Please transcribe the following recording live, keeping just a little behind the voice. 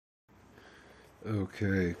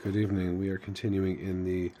Okay, good evening. We are continuing in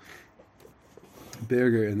the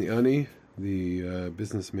Berger and the Ani, the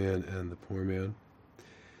businessman and the poor man.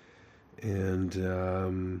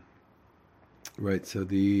 And, right, so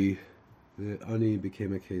the Ani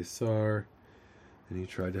became a Kesar, and he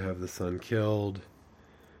tried to have the son killed,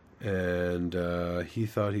 and he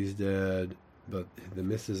thought he's dead, but the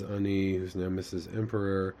Mrs. Ani, who's now Mrs.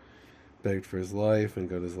 Emperor, begged for his life and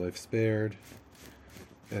got his life spared.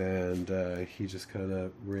 And he just kind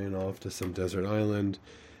of ran off to some desert island.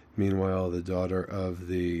 Meanwhile, the daughter of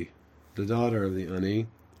the Ani,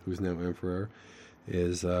 who's now emperor,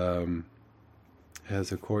 is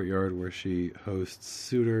has a courtyard where she hosts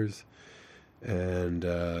suitors, and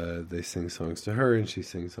they sing songs to her, and she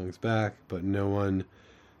sings songs back. But no one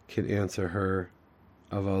can answer her.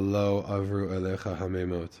 Avalo avru alecha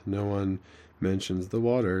hamemot. No one mentions the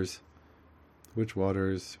waters. Which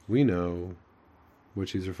waters? We know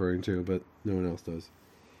which he's referring to, but no one else does.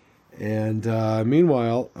 And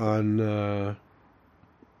meanwhile, on a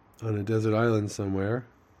desert island somewhere,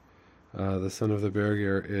 the son of the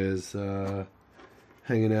Bergher is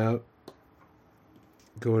hanging out,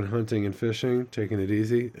 going hunting and fishing, taking it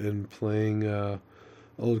easy, and playing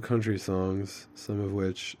old country songs, some of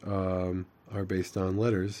which are based on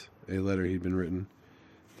letters, a letter he'd been written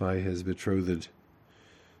by his betrothed.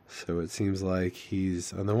 So it seems like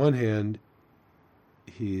he's, on the one hand,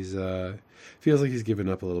 he's feels like he's given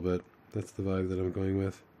up a little bit. That's the vibe that I'm going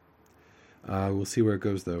with. We'll see where it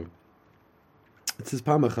goes, though. It says,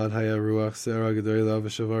 "Pamachad haya ruach sera gedola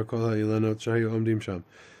v'shavar kol ha'ilanot shayu omdim sham."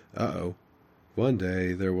 One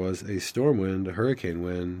day there was a storm wind, a hurricane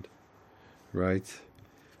wind, right?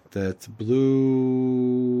 That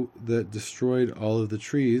destroyed all of the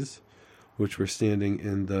trees, which were standing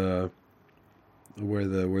in where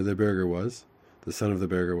the Berger was, the son of the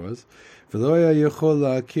Berger was. Right,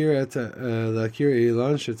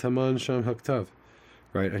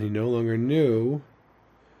 and he no longer knew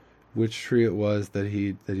which tree it was that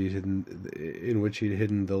he'd hidden, in which he'd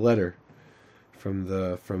hidden the letter from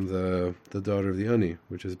the daughter of the Ani,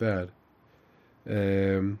 which is bad.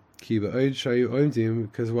 Because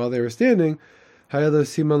while they were standing,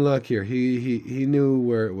 he knew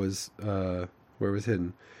where it was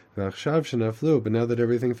hidden. But now that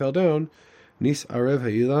everything fell down, Nis arev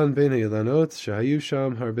ha'ilan ben ha'ilanot shahayu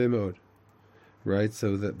sham harbe mod. Right,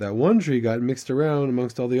 so that one tree got mixed around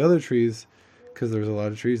amongst all the other trees because there was a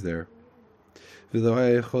lot of trees there.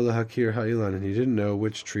 And he didn't know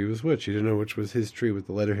which tree was which. He didn't know which was his tree with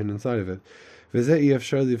the letter hidden inside of it.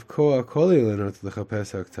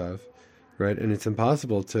 Right, and it's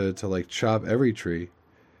impossible to like chop every tree.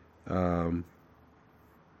 To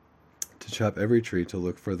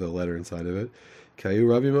look for the letter inside of it. Kayu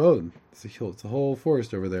Rabbi Ma'od. It's a whole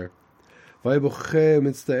forest over there. And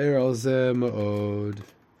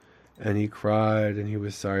he cried, and he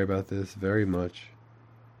was sorry about this very much.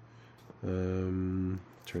 Turn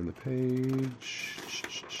the page.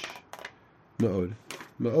 Ma'od.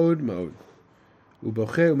 He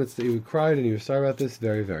cried, and he was sorry about this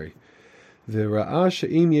very, very. He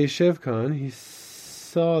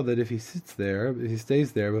saw that if he sits there, if he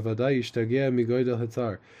stays there,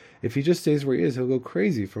 if he just stays where he is, he'll go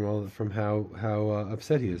crazy from how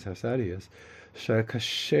upset he is, how sad he is.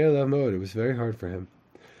 It was very hard for him.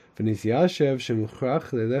 And he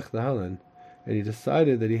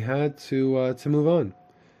decided that he had to move on.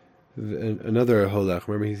 Another holech.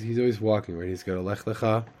 Remember, he's always walking, right? He's got a lech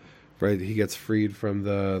lecha, right? He gets freed from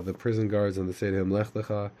the prison guards, and they say to him lech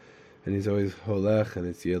lecha, and he's always holech, and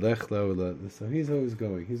it's yelech lo. So he's always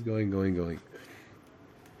going. He's going.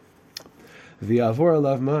 V'avor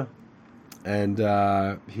alavma, and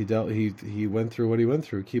he went through what he went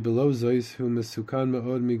through. Ki below zois hu mesukan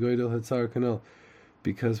ma'od migoydel hatzar kanal.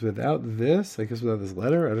 Because without this, I guess without this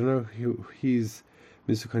letter, I don't know, he's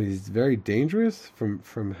Misukan, he's very dangerous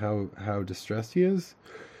from how distressed he is.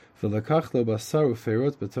 And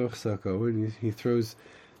he throws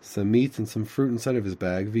some meat and some fruit inside of his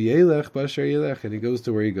bag. And he goes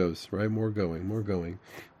to where he goes, right? More going. And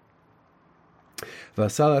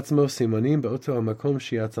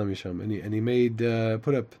he made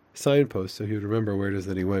put up signposts so he would remember where it is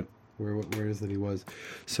that he went, where it is that he was.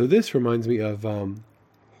 So this reminds me of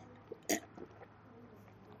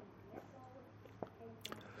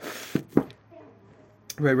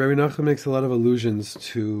right, Rabbi Nachman makes a lot of allusions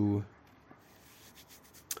to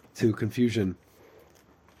confusion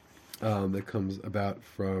that comes about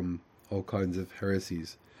from all kinds of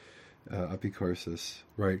heresies, apicorsis,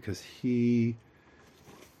 right? Because he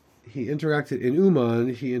interacted in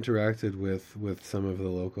Uman. He interacted with some of the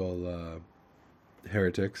local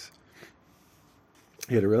heretics,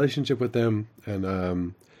 he had a relationship with them, and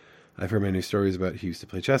I've heard many stories about he used to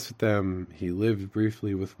play chess with them. He lived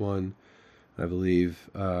briefly with one, I believe.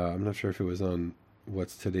 I'm not sure if it was on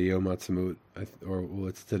what's today Yom Ha'atzmaut or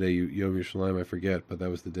what's today Yom Yerushalayim, I forget, but that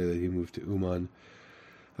was the day that he moved to Uman.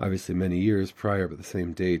 Obviously many years prior, but the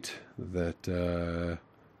same date that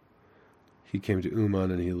he came to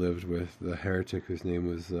Uman, and he lived with the heretic whose name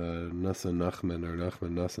was Nassan Nachman, or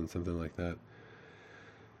Nachman Nassan, something like that.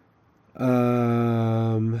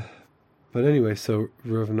 But anyway, so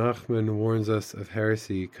Rav Nachman warns us of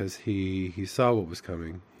heresy because he saw what was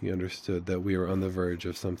coming. He understood that we were on the verge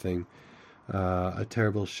of something, a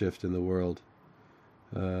terrible shift in the world.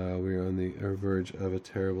 We are on the verge of a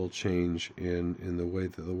terrible change in the way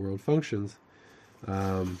that the world functions,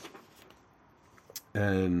 and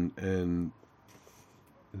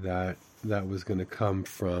that was going to come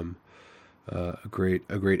from a great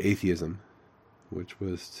atheism, which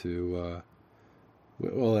was to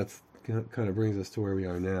that's kind of brings us to where we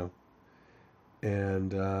are now.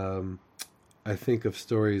 And I think of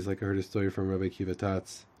stories, like I heard a story from Rabbi Kiva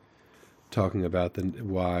Tatz talking about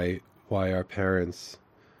why our parents,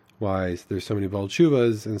 why there's so many Baal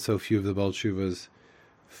Tshuvas and so few of the Baal Tshuvas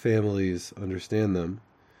families understand them.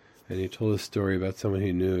 And he told a story about someone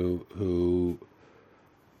he knew who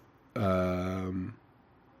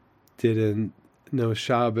didn't know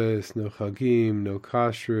Shabbos, no Chagim, no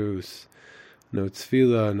Kashrus, no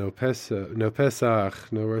Tefillah, no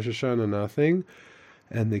Pesach, no Rosh Hashanah, nothing.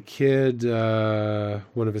 And the kid,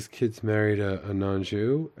 one of his kids married a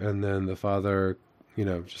non-Jew, and then the father,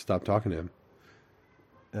 just stopped talking to him.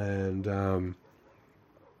 And,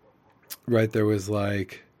 there was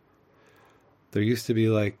there used to be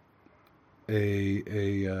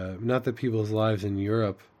not that people's lives in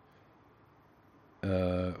Europe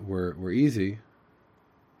were easy,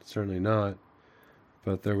 certainly not,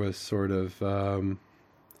 but there was sort of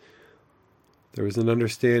there was an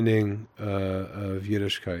understanding of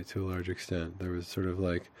Yiddishkeit to a large extent. There was sort of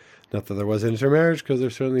not that there wasn't intermarriage, because there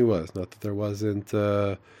certainly was. Not that there wasn't,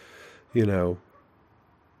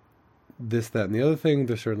 this, that, and the other thing,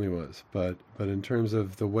 there certainly was. But in terms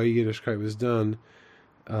of the way Yiddishkeit was done,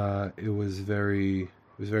 it was very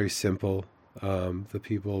simple. The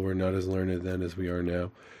people were not as learned then as we are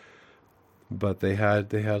now. But they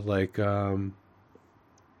had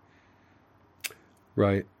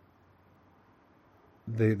right.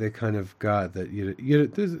 They kind of got that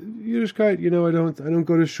Yiddishkeit. I don't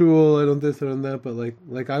go to shul. I don't this. I don't that. But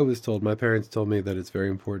like I was told, my parents told me that it's very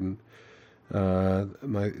important. I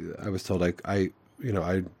was told I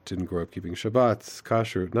didn't grow up keeping Shabbats,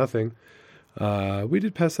 kashrut, nothing. We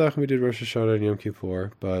did Pesach and we did Rosh Hashanah and Yom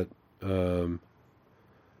Kippur, but no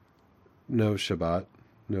Shabbat,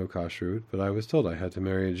 no kashrut. But I was told I had to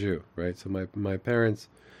marry a Jew, right? So my parents,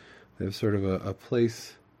 they have sort of a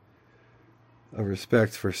place of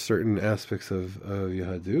respect for certain aspects of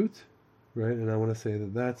Yahadut, right? And I want to say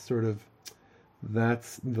that's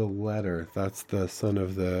the letter. That's the son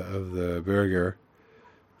of the Berger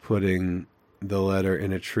putting the letter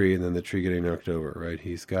in a tree, and then the tree getting knocked over, right?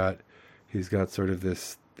 He's got sort of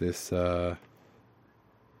this he's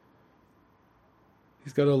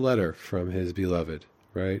got a letter from his beloved,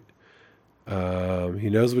 right? He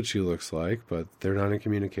knows what she looks like, but they're not in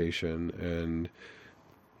communication, and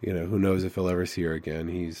who knows if he'll ever see her again.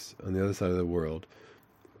 He's on the other side of the world.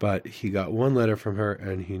 But he got one letter from her,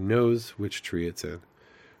 and he knows which tree it's in,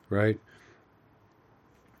 right?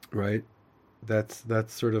 Right? That's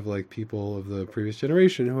sort of like people of the previous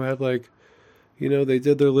generation who had they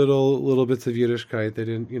did their little bits of Yiddishkeit. They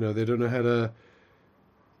didn't, they don't know how to,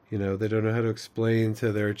 they don't know how to explain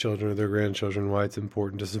to their children or their grandchildren why it's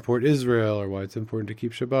important to support Israel, or why it's important to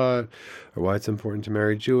keep Shabbat, or why it's important to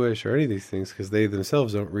marry Jewish, or any of these things, because they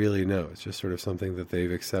themselves don't really know. It's just sort of something that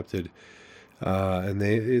they've accepted. And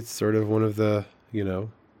it's sort of one of the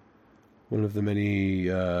many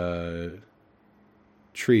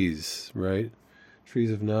trees, right?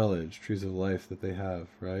 Trees of knowledge, trees of life that they have,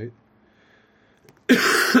 right?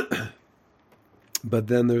 But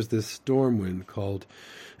then there's this storm wind called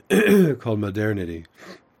modernity,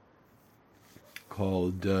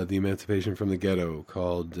 called the emancipation from the ghetto,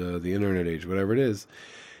 called the internet age, whatever it is,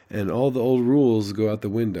 and all the old rules go out the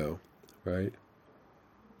window, right?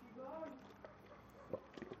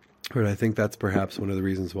 But I think that's perhaps one of the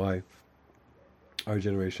reasons why our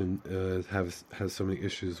generation has so many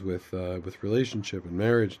issues with relationship and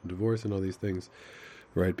marriage and divorce and all these things,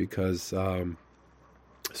 right? Because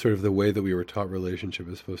sort of the way that we were taught relationship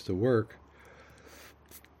is supposed to work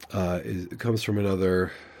it comes from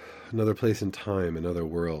another place in time, another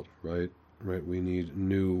world, right? Right. We need a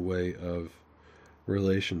new way of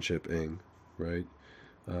relationshiping, right?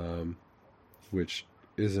 which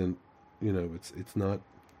isn't, it's not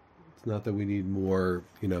that we need more,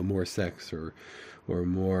 more sex or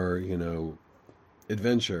more,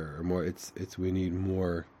 adventure or more. It's we need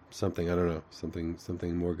more something. I don't know,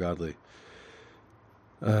 something more godly.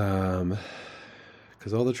 Because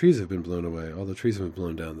all the trees have been blown away. All the trees have been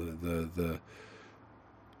blown down.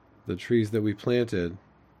 The trees that we planted,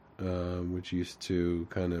 which used to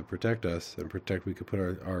kind of protect us and protect, we could put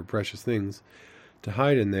our precious things to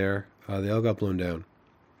hide in there. They all got blown down.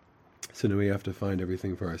 So now we have to find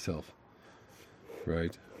everything for ourselves,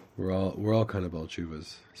 right? We're all kind of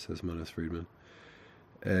Balchuvas, says Manas Friedman.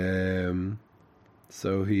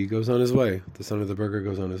 So he goes on his way. The son of the Berger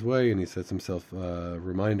goes on his way, and he sets himself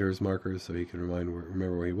markers, so he can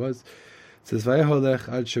remember where he was. It says, "Vayaholech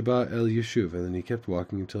ad Shaba el Yeshuv," and then he kept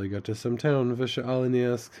walking until he got to some town. V'sha'al, and he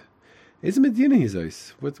asked, "Is Medina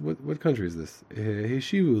hizais? What country is this?"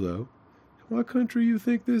 Heshivulo. What country you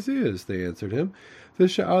think this is? They answered him.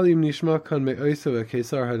 V'sha'al im nishma kan me'oiso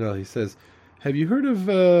Kesar hanal. He says, "Have you heard of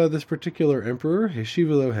this particular emperor?"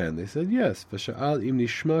 Heshivulo han. They said, "Yes." V'sha'al im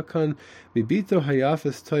nishma kan mibito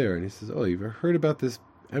hayafes toyer. And he says, "Oh, you've heard about this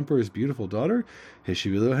emperor's beautiful daughter?"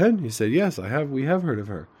 Heshivulo han. He said, "Yes, I have. We have heard of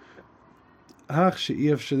her." It's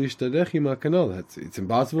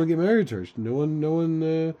impossible to get married to her. No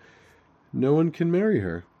one can marry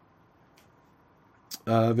her.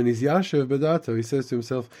 He says to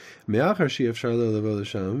himself, because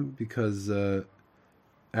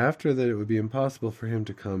after that it would be impossible for him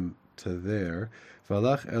to come to there. So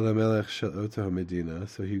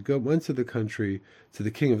he went to the country, to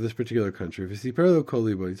the king of this particular country. He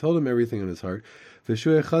told him everything on his heart.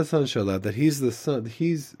 That he's the son,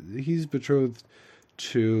 he's betrothed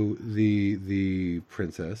to the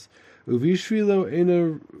princess. And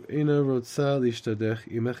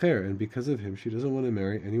because of him, she doesn't want to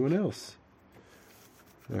marry anyone else.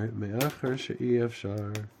 All right,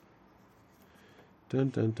 dun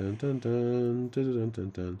dun dun dun dun dun dun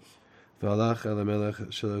dun.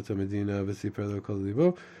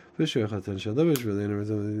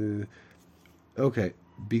 Okay,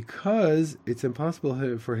 because it's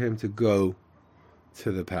impossible for him to go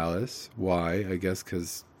to the palace. Why? I guess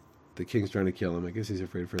because the king's trying to kill him. I guess he's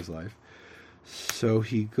afraid for his life. So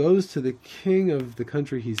he goes to the king of the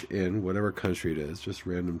country he's in, whatever country it is, just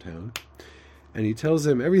random town, and he tells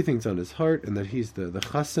him everything's on his heart and that he's the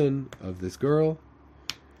chassan of this girl.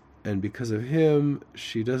 And because of him,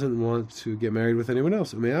 she doesn't want to get married with anyone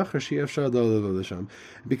else. Because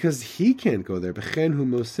he can't go there.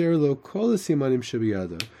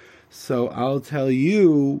 So I'll tell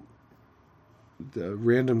you, the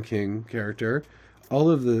random king character,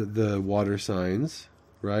 all of the water signs,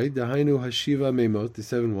 right? Dahainu hashiva memot, the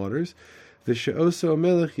 7 waters. And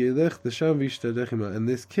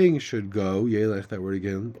this king should go, yelech, that word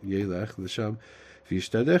again, yelech, l'sham,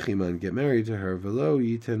 and get married to her.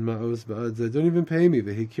 Don't even pay me.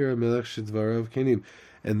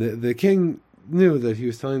 And the king knew that he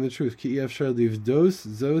was telling the truth.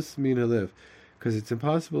 Because it's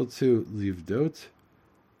impossible to leave dot.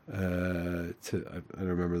 I don't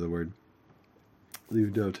remember the word.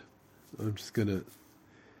 Leave dot. I'm just gonna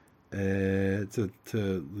to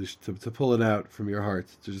pull it out from your heart,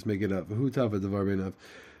 to just make it up.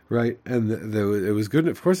 Right, and it was good.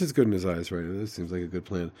 Of course, it's good in his eyes, right? This seems like a good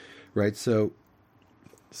plan, right? So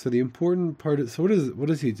the important part is, so what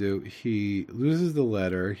does he do? He loses the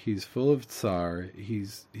letter. He's full of tsar.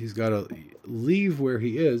 He's got to leave where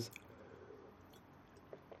he is.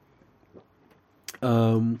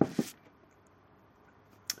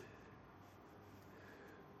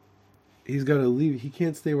 He's got to leave. He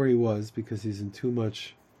can't stay where he was because he's in too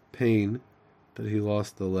much pain that he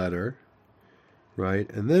lost the letter.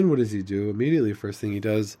 Right, and then what does he do? Immediately, first thing he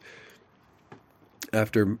does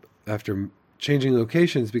after changing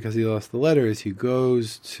locations because he lost the letter is he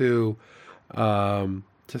goes to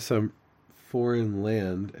some foreign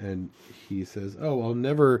land, and he says, "Oh, I'll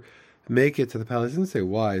never make it to the palace." He doesn't say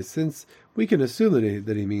why, since we can assume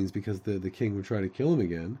that he means because the king would try to kill him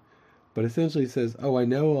again. But essentially, he says, "Oh, I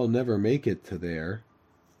know I'll never make it to there,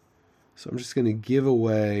 so I'm just going to give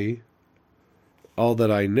away all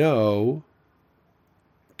that I know."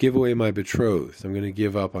 Give away my betrothed. I'm going to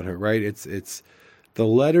give up on her, right? It's the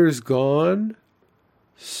letter's gone,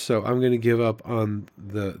 so I'm going to give up on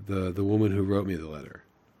the woman who wrote me the letter,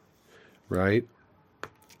 right?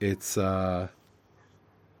 It's right.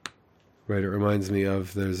 It reminds me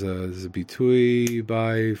of there's a bitui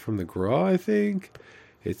by from the Gra, I think.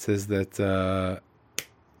 It says that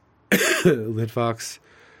Litvox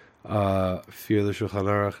fear the Shulchan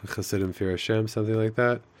Aruch and Chassidim fear Hashem, something like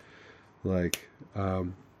that, like.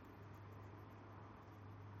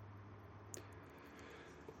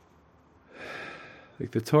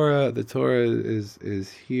 Like the Torah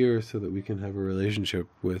is here so that we can have a relationship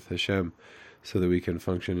with Hashem, so that we can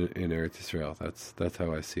function in Eretz Yisrael. That's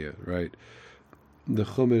how I see it, right? The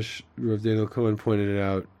Chumash, Rav Daniel Cohen pointed it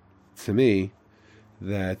out to me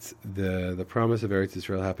that the promise of Eretz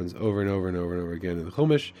Yisrael happens over and over and over and over again in the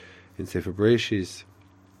Chumash, in Sefer Bereshis,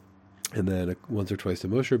 and then once or twice to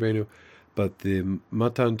Moshe Rabbeinu, but the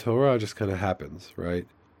Matan Torah just kind of happens, right?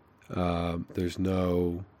 There's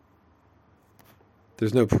no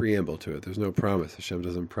preamble to it. There's no promise. Hashem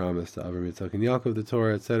doesn't promise to Avraham, Yitzchak, and Yaakov the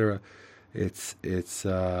Torah, etc. It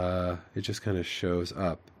just kind of shows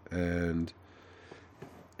up, and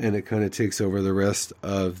it kind of takes over the rest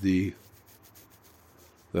of the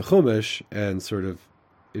Chumash, and sort of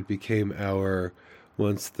it became our,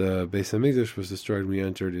 once the Beis HaMikdash was destroyed, we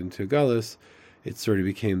entered into Galus. It sort of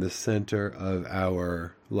became the center of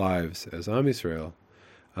our lives as Am Yisrael.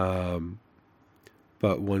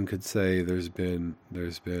 But one could say there's been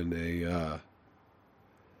a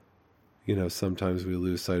sometimes we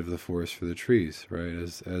lose sight of the forest for the trees, right?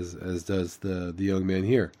 As does the young man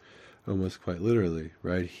here, almost quite literally,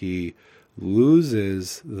 right? He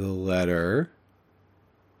loses the letter,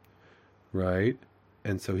 right?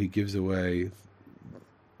 And so he gives away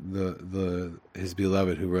his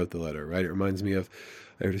beloved who wrote the letter, right? It reminds me of,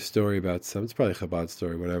 I heard a story about it's probably a Chabad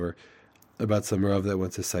story, whatever, about some Rav that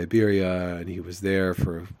went to Siberia, and he was there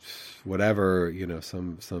for whatever,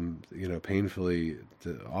 some painfully,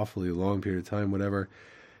 awfully long period of time, whatever.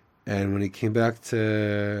 And when he came back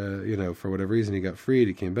to, for whatever reason, he got freed.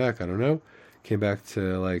 He came back, I don't know, came back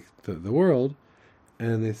to like the world.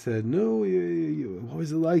 And they said, no, what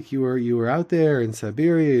was it like? You were out there in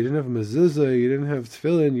Siberia. You didn't have a mezuzah. You didn't have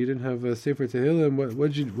tefillin. You didn't have a sefer tehillim.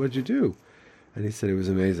 What'd you do? And he said it was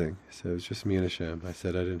amazing. He said it was just me and Hashem. I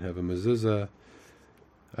said I didn't have a mezuzah.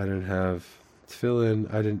 I didn't have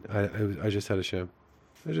tefillin. I just had Hashem.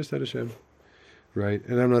 I just had Hashem. Right?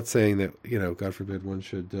 And I'm not saying that, God forbid one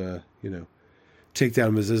should, take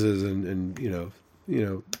down mezuzahs and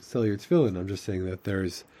sell your tefillin. I'm just saying that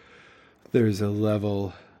there's a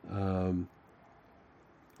level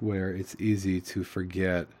where it's easy to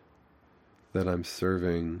forget that I'm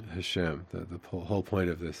serving Hashem. The whole point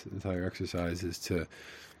of this entire exercise is to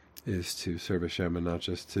serve Hashem, and not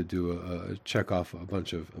just to do a check off a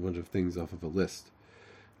bunch of things off of a list,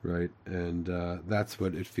 right? And that's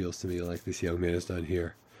what it feels to me like this young man has done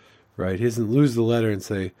here, right? He doesn't lose the letter and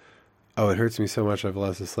say, oh, it hurts me so much I've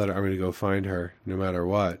lost this letter, I'm going to go find her no matter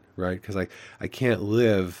what, right? Because I can't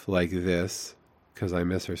live like this because I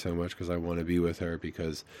miss her so much, because I want to be with her,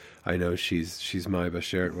 because I know she's my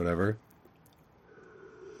Bashert, whatever.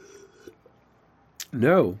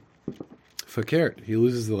 No. Fakert. He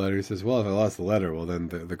loses the letter. He says, well, if I lost the letter, well, then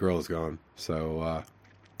the girl is gone. So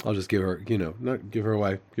I'll just give her, not give her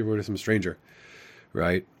away, give her to some stranger,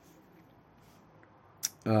 right?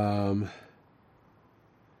 Because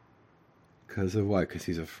of what? Because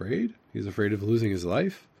he's afraid? He's afraid of losing his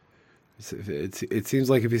life? It seems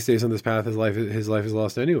like if he stays on this path, his life is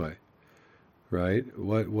lost anyway, right?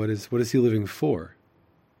 What is he living for?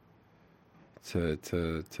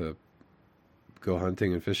 To go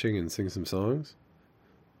hunting and fishing and sing some songs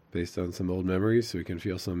based on some old memories, so we can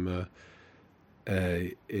feel some.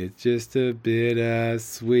 It's just a bit of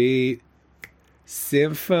sweet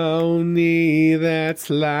symphony that's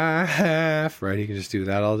life, right? He can just do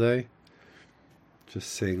that all day.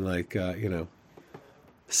 Just sing like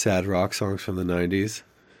sad rock songs from the 90s.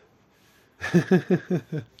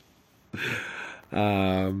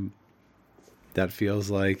 That feels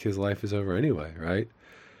like his life is over anyway, right?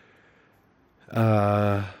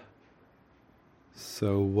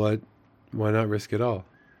 So why not risk it all,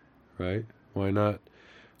 right? Why not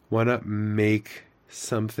make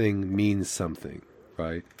something mean something,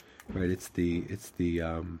 right? Right. It's the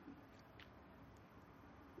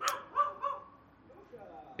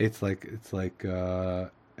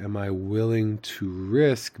am I willing to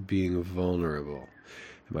risk being vulnerable?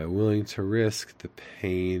 Am I willing to risk the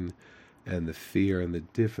pain and the fear and the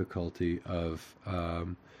difficulty of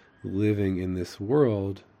living in this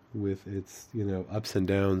world with its, ups and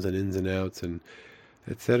downs and ins and outs and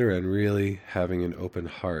etc., and really having an open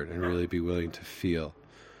heart and really be willing to feel?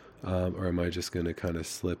 Or am I just going to kind of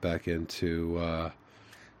slip back into,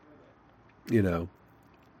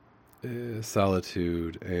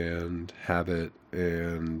 solitude and habit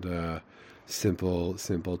and simple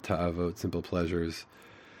ta'avot, simple pleasures,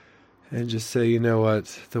 and just say, you know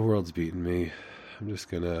what, the world's beaten me. I'm just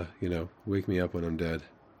going to, wake me up when I'm dead.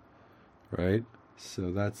 Right?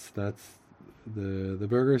 So that's the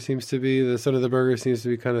Berger seems to be, the son of the Berger seems to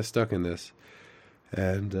be kind of stuck in this.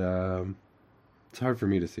 And it's hard for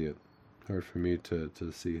me to see it. hard for me to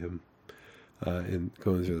see him in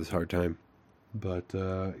going through this hard time. But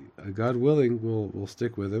God willing, we'll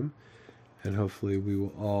stick with him, and hopefully we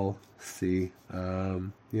will all see,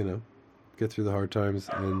 get through the hard times,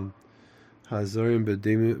 and Hazorim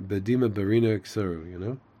Bedima Barina Ksuru,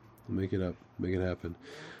 we'll make it up, make it happen.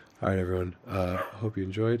 All right, everyone. Hope you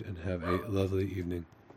enjoyed, and have a lovely evening.